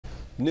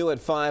New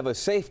at 5, a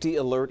safety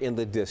alert in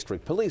the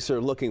district. Police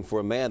are looking for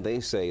a man they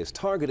say is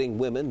targeting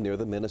women near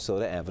the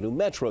Minnesota Avenue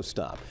Metro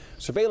stop.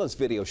 Surveillance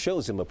video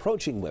shows him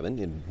approaching women.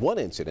 In one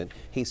incident,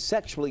 he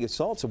sexually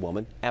assaults a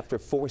woman after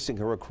forcing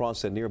her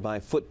across a nearby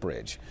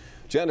footbridge.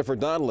 Jennifer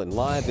Donlin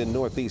live in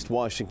Northeast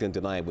Washington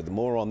tonight with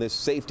more on this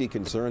safety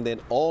concern that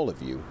all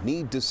of you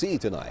need to see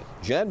tonight.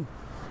 Jen?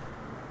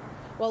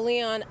 Well,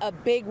 Leon, a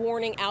big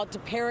warning out to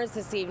parents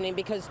this evening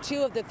because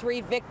 2 of the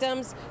 3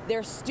 victims,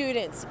 they're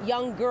students,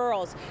 young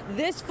girls.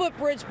 This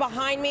footbridge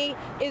behind me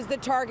is the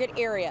target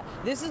area.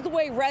 This is the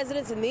way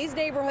residents in these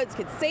neighborhoods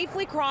could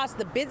safely cross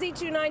the busy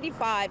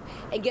 295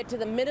 and get to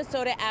the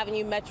Minnesota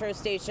Avenue Metro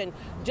station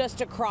just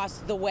across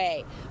the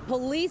way.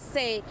 Police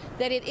say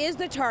that it is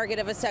the target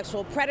of a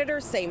sexual predator,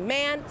 same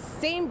man,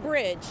 same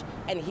bridge,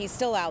 and he's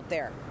still out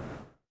there.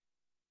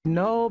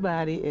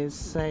 Nobody is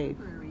safe.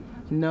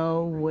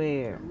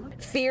 Nowhere.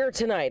 Fear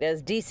tonight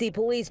as D.C.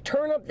 police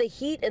turn up the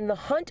heat in the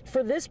hunt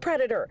for this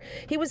predator.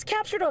 He was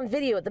captured on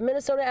video at the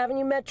Minnesota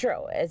Avenue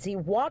Metro. As he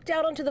walked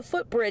out onto the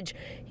footbridge,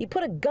 he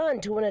put a gun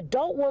to an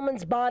adult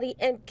woman's body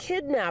and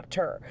kidnapped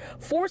her,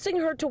 forcing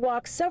her to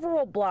walk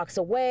several blocks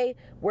away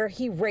where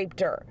he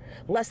raped her.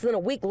 Less than a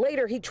week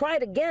later, he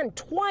tried again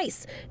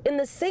twice in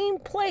the same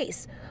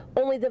place,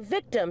 only the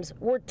victims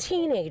were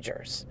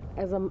teenagers.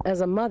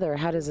 As a mother,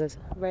 how does this?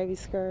 Very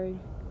scary.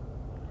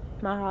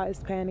 My heart is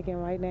panicking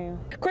right now.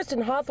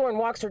 Kristen Hawthorne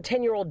walks her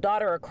 10-year-old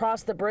daughter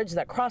across the bridge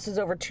that crosses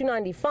over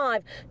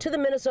 295 to the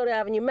Minnesota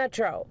Avenue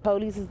Metro.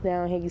 Police is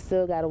down here. You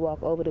still got to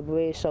walk over the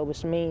bridge, so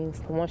which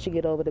means once you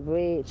get over the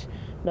bridge,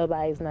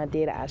 nobody's not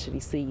there to actually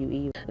see you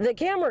either. The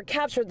camera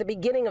captured the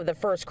beginning of the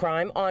first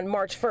crime on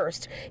March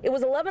 1st. It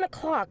was 11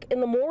 o'clock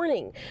in the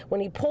morning when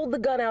he pulled the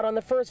gun out on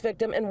the first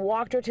victim and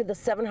walked her to the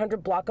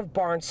 700 block of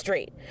Barnes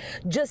Street.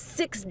 Just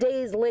 6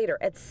 days later,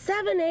 at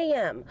 7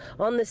 a.m.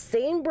 on the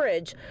same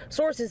bridge,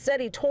 sources said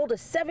he told a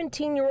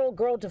 17-year-old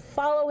girl to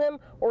follow him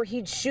or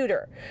he'd shoot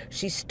her.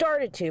 She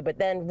started to, but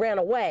then ran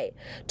away.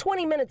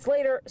 20 minutes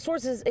later,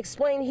 sources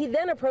explain he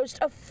then approached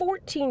a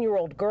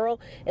 14-year-old girl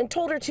and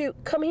told her to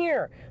come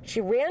here.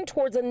 She ran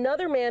towards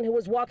another man who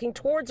was walking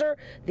towards her.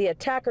 The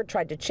attacker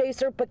tried to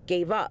chase her, but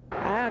gave up.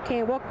 I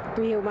can't walk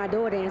through here with my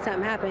daughter and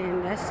something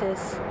happened.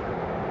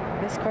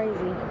 That's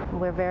crazy.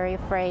 We're very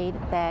afraid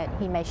that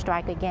he may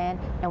strike again,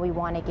 and we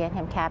want to get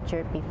him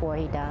captured before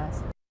he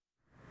does.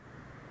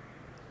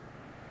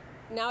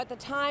 Now, at the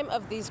time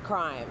of these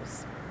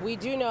crimes, we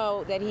do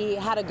know that he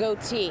had a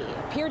goatee,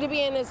 appeared to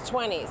be in his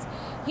 20s.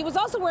 He was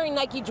also wearing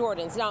Nike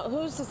Jordans. Now,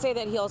 who's to say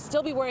that he'll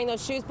still be wearing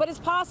those shoes, but it's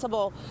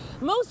possible.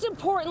 Most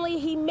importantly,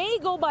 he may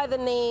go by the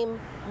name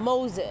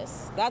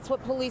Moses. That's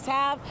what police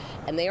have,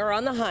 and they are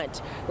on the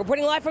hunt.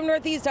 Reporting live from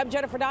Northeast, I'm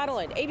Jennifer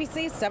Donlin,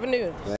 ABC 7 News.